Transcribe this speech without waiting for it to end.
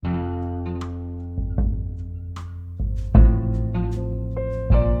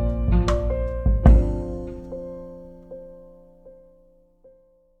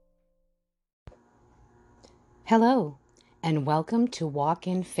Hello, and welcome to Walk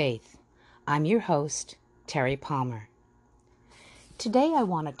in Faith. I'm your host, Terry Palmer. Today I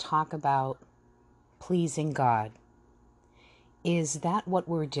want to talk about pleasing God. Is that what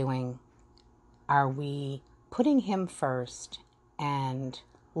we're doing? Are we putting Him first and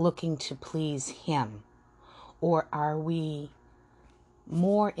looking to please Him? Or are we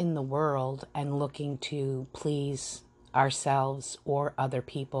more in the world and looking to please ourselves or other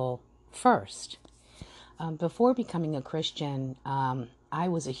people first? Before becoming a Christian, I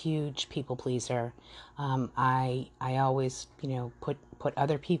was a huge people pleaser. I always, put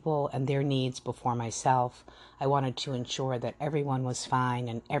other people and their needs before myself. I wanted to ensure that everyone was fine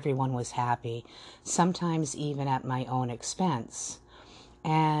and everyone was happy, sometimes even at my own expense.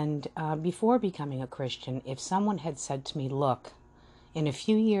 And before becoming a Christian, if someone had said to me, "Look, in a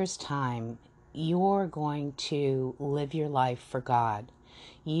few years' time, you're going to live your life for God.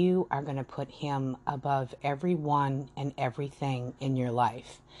 You are going to put Him above everyone and everything in your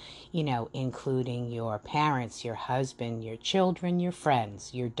life, including your parents, your husband, your children, your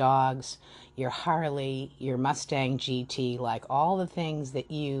friends, your dogs, your Harley, your Mustang GT, like all the things that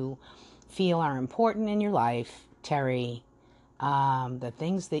you feel are important in your life, Terry, the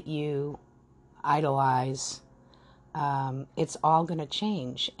things that you idolize, it's all going to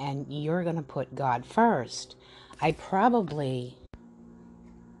change and you're going to put God first." I probably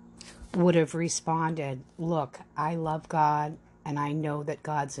would have responded, "Look, I love God and I know that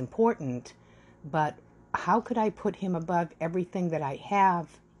God's important, but how could I put Him above everything that I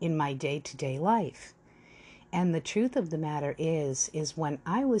have in my day-to-day life?" And the truth of the matter is when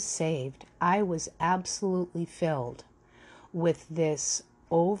I was saved, I was absolutely filled with this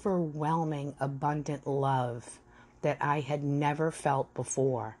overwhelming, abundant love that I had never felt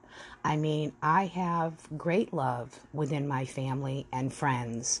before. I mean, I have great love within my family and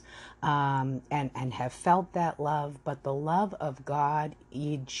friends, and have felt that love, but the love of God,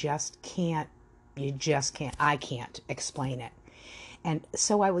 I can't explain it. And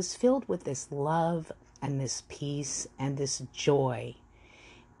so I was filled with this love and this peace and this joy.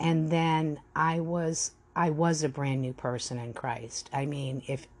 And then I was a brand new person in Christ. I mean,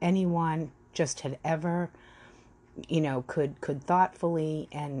 if anyone just had ever, could thoughtfully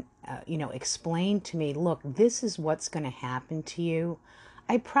and, explain to me, "Look, this is what's going to happen to you,"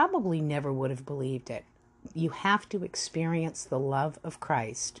 I probably never would have believed it. You have to experience the love of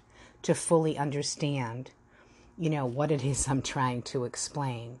Christ to fully understand, what it is I'm trying to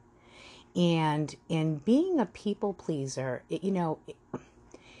explain. And in being a people pleaser,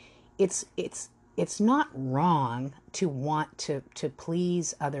 it's not wrong to want to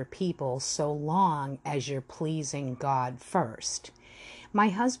please other people so long as you're pleasing God first. My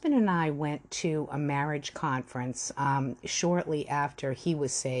husband and I went to a marriage conference shortly after he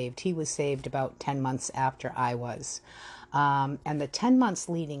was saved. He was saved about 10 months after I was. And the 10 months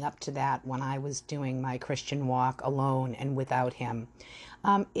leading up to that, when I was doing my Christian walk alone and without him,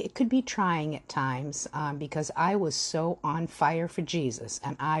 it could be trying at times because I was so on fire for Jesus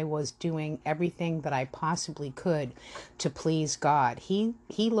and I was doing everything that I possibly could to please God. He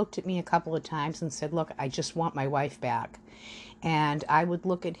looked at me a couple of times and said, "Look, I just want my wife back." And I would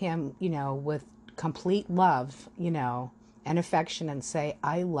look at him, with complete love, and affection and say,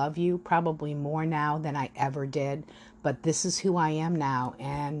 "I love you probably more now than I ever did, but this is who I am now.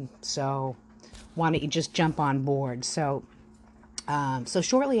 And so why don't you just jump on board?" So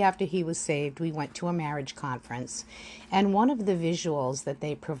shortly after he was saved, we went to a marriage conference, and one of the visuals that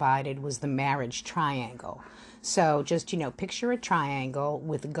they provided was the marriage triangle. So just, picture a triangle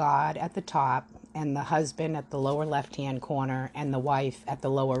with God at the top and the husband at the lower left-hand corner and the wife at the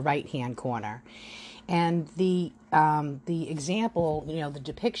lower right-hand corner. And the example, the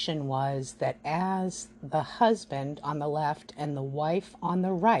depiction was that as the husband on the left and the wife on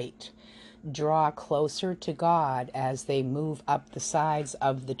the right draw closer to God as they move up the sides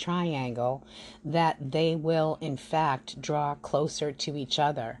of the triangle, that they will in fact draw closer to each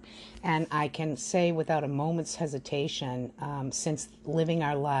other. And I can say without a moment's hesitation, since living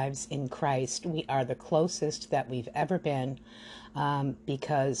our lives in Christ, we are the closest that we've ever been,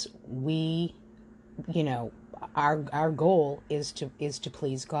 because we, our goal is to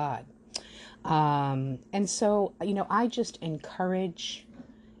please God. And so, I just encourage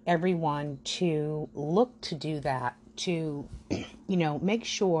everyone to look to do that, to, make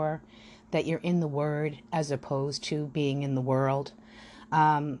sure that you're in the Word as opposed to being in the world.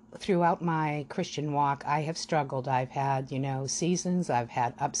 Throughout my Christian walk, I have struggled. I've had, seasons, I've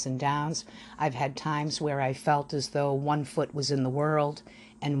had ups and downs. I've had times where I felt as though one foot was in the world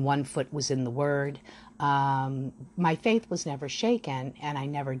and one foot was in the Word. My faith was never shaken, and I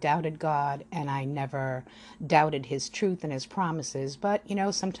never doubted God, and I never doubted His truth and His promises. But,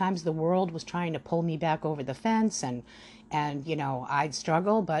 sometimes the world was trying to pull me back over the fence, and I'd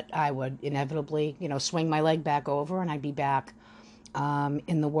struggle, but I would inevitably, swing my leg back over, and I'd be back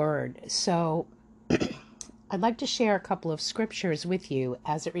in the Word. So I'd like to share a couple of scriptures with you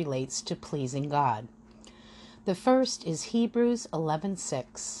as it relates to pleasing God. The first is Hebrews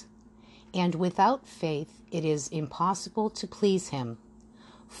 11:6. And without faith it is impossible to please Him.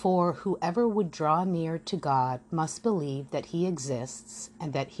 For whoever would draw near to God must believe that He exists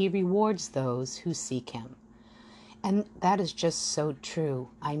and that He rewards those who seek Him. And that is just so true.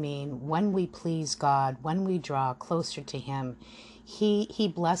 I mean, when we please God, when we draw closer to Him, He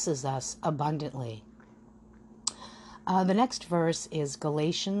blesses us abundantly. The next verse is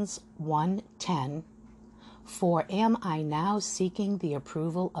Galatians 1:10. For am I now seeking the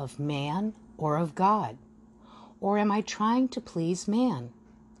approval of man or of God? Or am I trying to please man?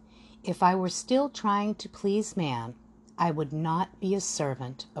 If I were still trying to please man, I would not be a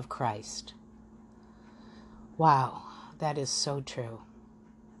servant of Christ. Wow, that is so true.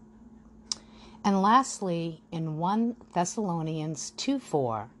 And lastly, in 1 Thessalonians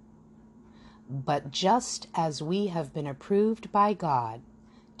 2:4, but just as we have been approved by God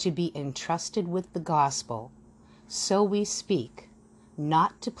to be entrusted with the gospel, so we speak,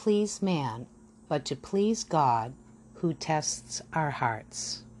 not to please man, but to please God, who tests our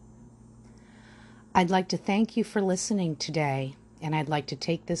hearts. I'd like to thank you for listening today, and I'd like to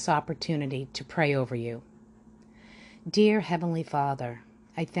take this opportunity to pray over you. Dear Heavenly Father,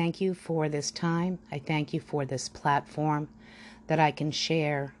 I thank you for this time. I thank you for this platform that I can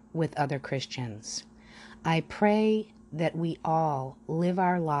share with other Christians. I pray that we all live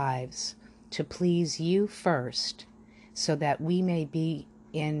our lives to please you first, so that we may be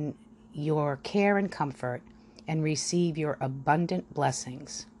in your care and comfort and receive your abundant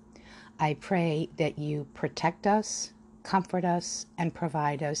blessings. I pray that you protect us, comfort us, and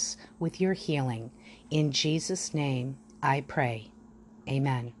provide us with your healing. In Jesus' name, I pray.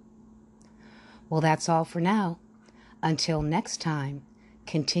 Amen. Well, that's all for now. Until next time,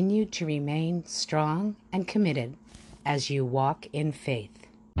 continue to remain strong and committed as you walk in faith.